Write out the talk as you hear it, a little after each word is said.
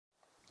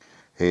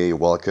Hey,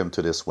 welcome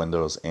to this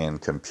Windows and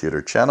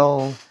Computer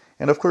channel.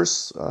 And of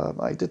course,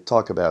 I did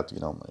talk about,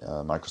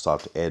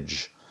 Microsoft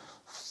Edge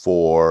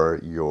for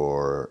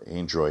your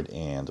Android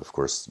and, of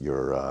course,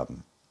 your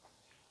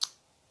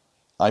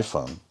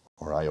iPhone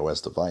or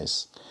iOS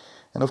device.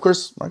 And of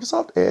course,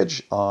 Microsoft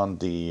Edge on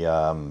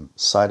the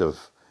side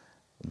of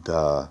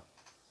the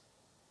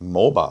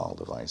mobile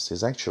device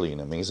is actually an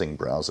amazing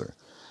browser.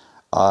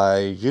 I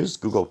used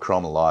Google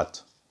Chrome a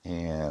lot,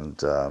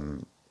 and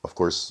of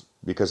course,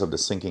 because of the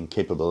syncing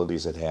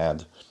capabilities it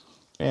had,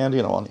 and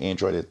on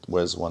Android it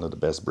was one of the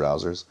best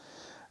browsers.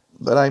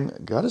 But I'm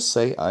gotta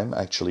say, I'm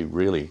actually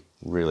really,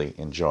 really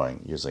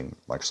enjoying using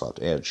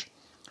Microsoft Edge.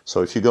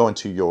 So if you go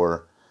into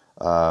your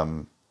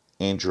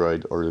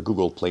Android or the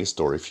Google Play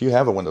Store, if you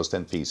have a Windows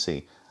 10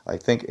 PC, I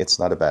think it's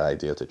not a bad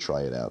idea to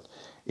try it out.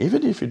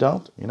 Even if you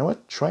don't, you know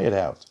what? Try it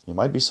out. You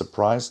might be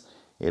surprised.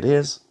 It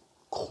is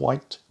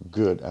quite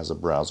good as a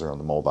browser on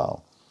the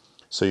mobile.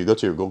 So you go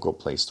to your Google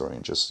Play Store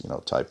and just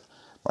type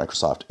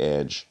Microsoft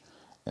Edge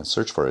and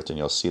search for it, and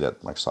you'll see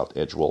that Microsoft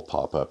Edge will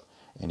pop up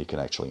and you can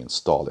actually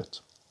install it.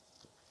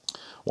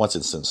 Once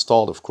it's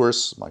installed, of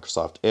course,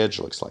 Microsoft Edge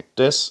looks like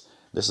this.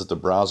 This is the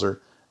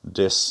browser.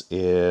 This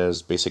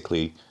is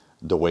basically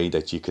the way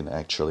that you can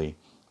actually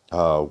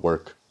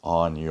work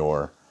on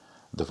your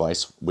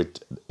device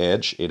with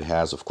Edge. It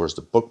has, of course,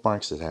 the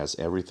bookmarks. It has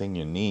everything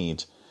you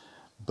need.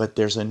 But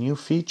there's a new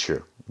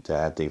feature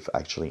that they've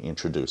actually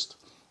introduced.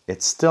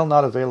 It's still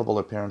not available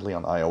apparently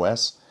on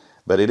iOS,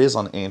 but it is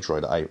on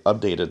Android. I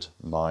updated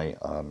my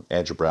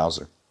Edge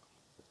browser.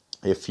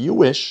 If you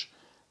wish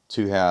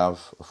to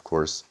have, of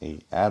course,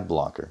 an ad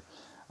blocker,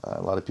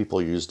 a lot of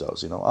people use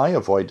those. I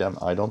avoid them.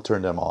 I don't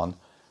turn them on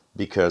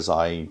because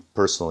I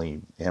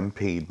personally am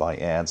paid by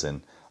ads,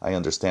 and I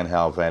understand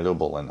how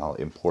valuable and how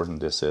important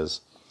this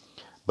is.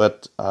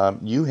 But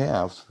you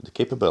have the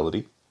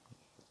capability,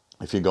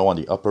 if you go on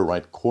the upper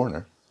right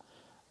corner,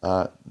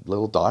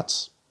 little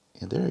dots,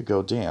 and there you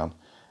go down,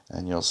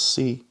 and you'll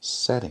see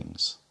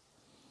settings.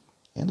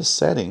 In the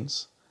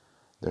settings,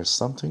 there's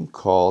something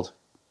called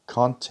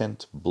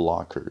content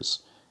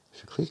blockers.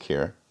 If you click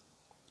here,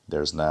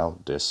 there's now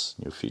this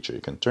new feature.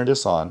 You can turn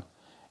this on,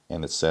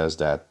 and it says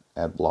that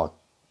AdBlock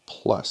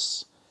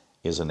Plus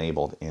is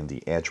enabled in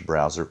the Edge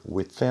browser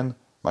within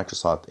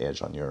Microsoft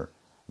Edge on your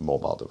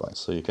mobile device.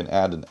 So you can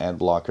add an ad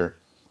blocker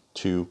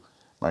to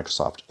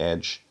Microsoft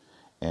Edge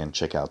and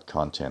check out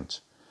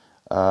content.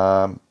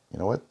 You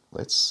know what?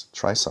 Let's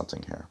try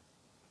something here.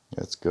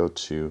 Let's go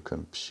to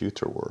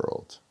Computer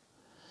World,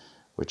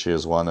 which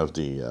is one of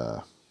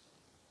the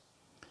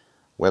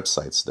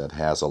websites that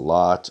has a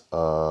lot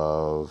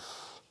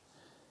of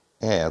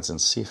ads,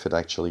 and see if it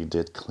actually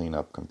did clean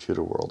up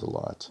Computer World a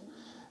lot.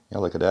 Yeah,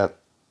 look at that.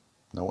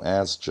 No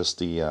ads, just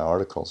the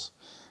articles.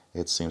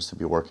 It seems to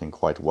be working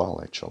quite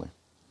well, actually.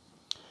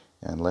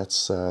 And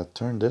let's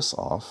turn this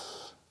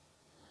off.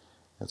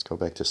 Let's go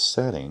back to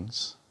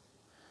settings.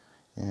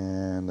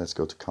 And let's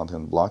go to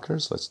content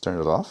blockers. Let's turn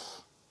it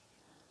off.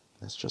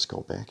 Let's just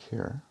go back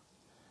here.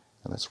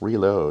 And let's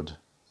reload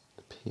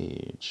the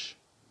page.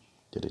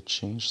 Did it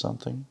change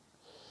something?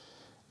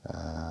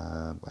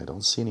 I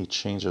don't see any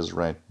changes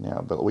right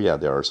now. But oh yeah,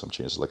 there are some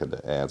changes. Look at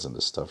the ads and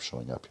the stuff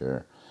showing up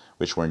here,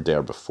 which weren't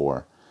there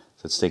before.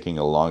 So it's taking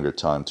a longer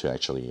time to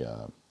actually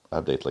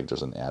update. Like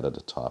there's an ad at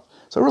the top.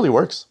 So it really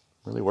works.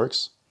 Really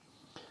works.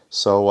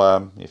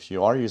 So if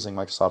you are using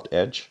Microsoft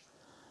Edge,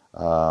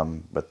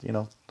 but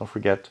don't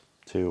forget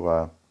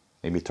to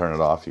maybe turn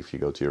it off if you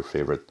go to your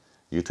favorite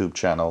YouTube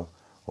channel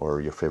or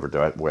your favorite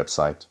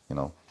website.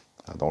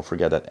 Don't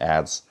forget that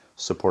ads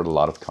support a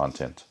lot of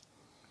content,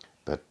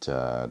 but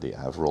they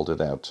have rolled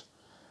it out.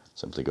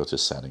 Simply go to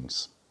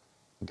settings,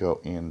 go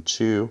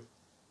into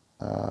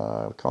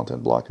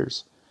content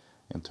blockers,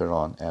 and turn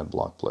on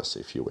AdBlock Plus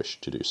if you wish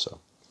to do so.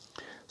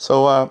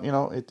 So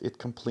it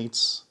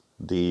completes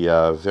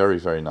the very,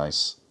 very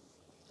nice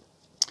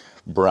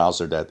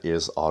browser that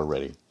is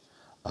already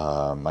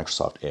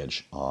Microsoft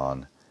Edge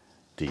on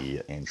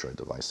the Android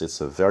device.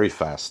 It's a very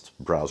fast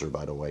browser,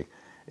 by the way.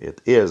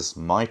 It is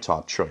my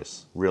top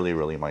choice, really,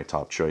 really my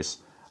top choice.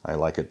 I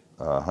like it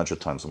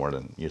 100 times more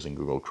than using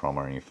Google Chrome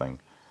or anything.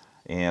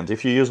 And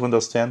if you use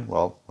Windows 10,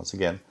 well, once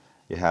again,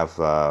 you have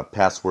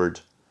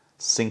password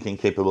syncing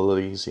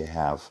capabilities. You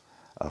have,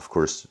 of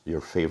course,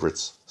 your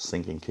favorites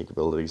syncing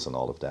capabilities and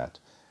all of that,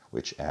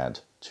 which add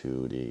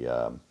to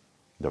the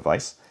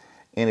device.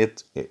 And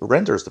it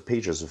renders the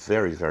pages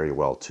very, very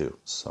well too.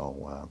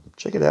 So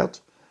check it out.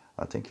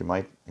 I think you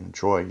might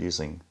enjoy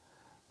using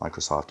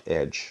Microsoft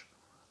Edge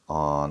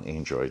on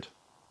Android,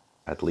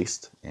 at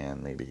least,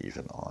 and maybe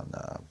even on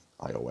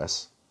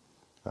iOS.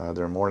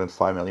 There are more than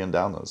 5 million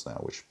downloads now,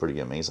 which is pretty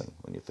amazing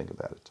when you think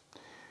about it.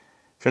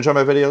 If you enjoy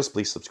my videos,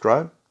 please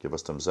subscribe, give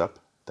us thumbs up.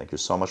 Thank you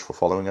so much for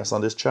following us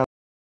on this channel.